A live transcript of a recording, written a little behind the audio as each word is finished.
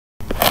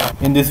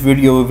In this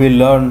video we will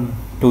learn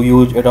to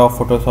use Adobe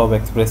Photoshop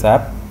Express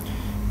app.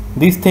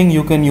 This thing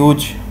you can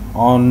use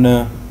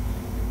on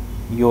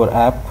your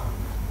app,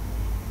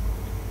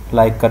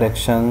 like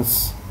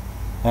corrections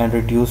and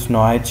reduce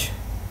noise.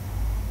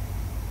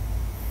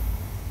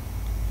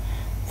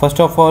 First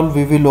of all,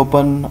 we will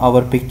open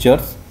our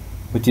pictures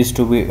which is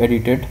to be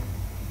edited.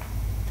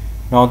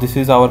 Now this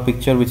is our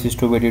picture which is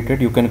to be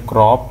edited. You can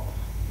crop,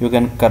 you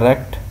can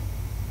correct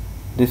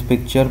this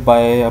picture by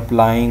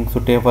applying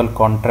suitable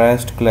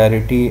contrast,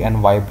 clarity and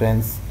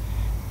vibrance.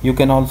 You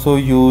can also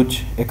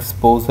use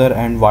exposure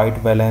and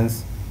white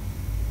balance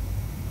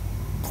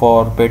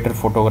for better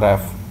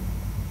photograph.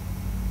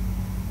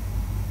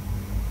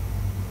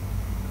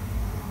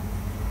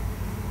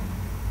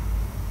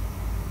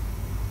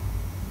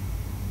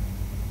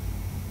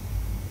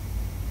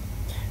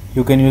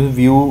 You can use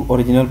view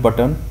original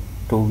button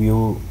to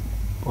view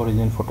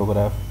original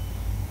photograph.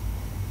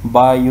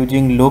 By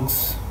using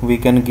looks, we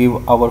can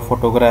give our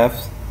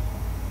photographs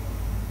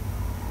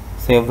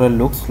several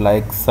looks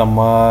like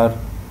summer,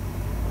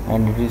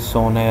 and it is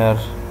shown here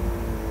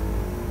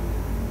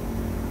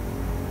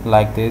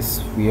like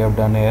this. We have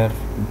done here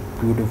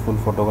beautiful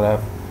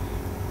photograph,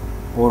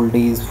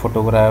 oldies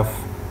photograph,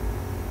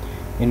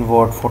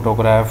 invert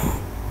photograph.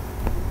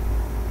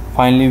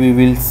 Finally we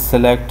will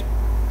select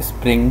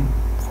spring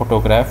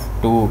photograph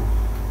to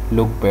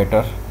look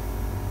better.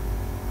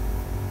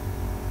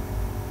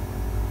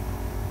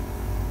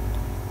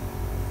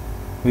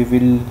 We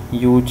will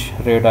use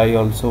red eye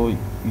also.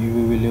 We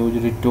will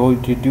use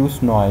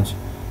reduce noise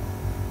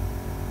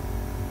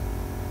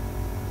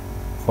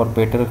for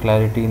better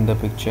clarity in the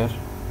picture.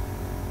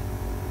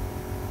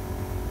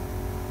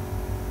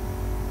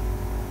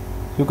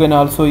 You can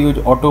also use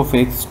auto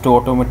fix to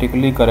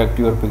automatically correct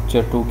your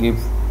picture to give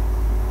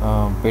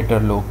better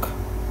look.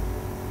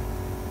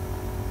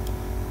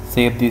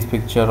 Save this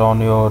picture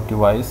on your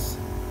device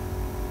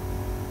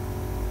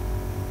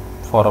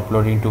for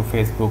uploading to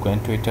Facebook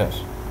and Twitter.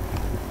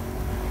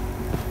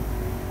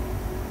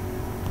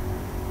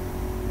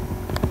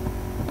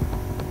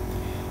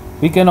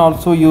 We can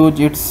also use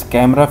its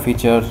camera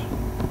feature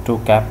to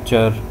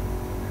capture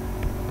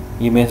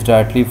image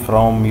directly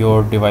from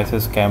your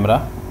device's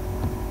camera.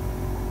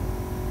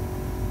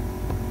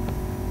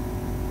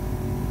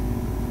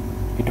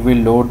 It will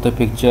load the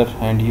picture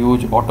and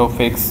use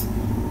autofix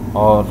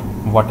or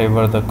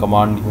whatever the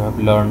command you have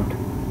learned.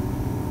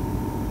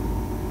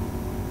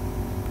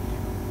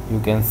 You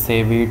can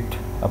save it,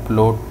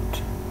 upload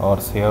or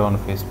share on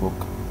Facebook.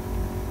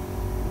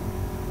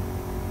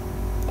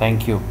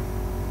 Thank you.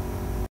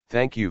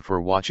 Thank you for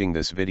watching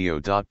this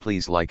video.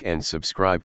 Please like and subscribe.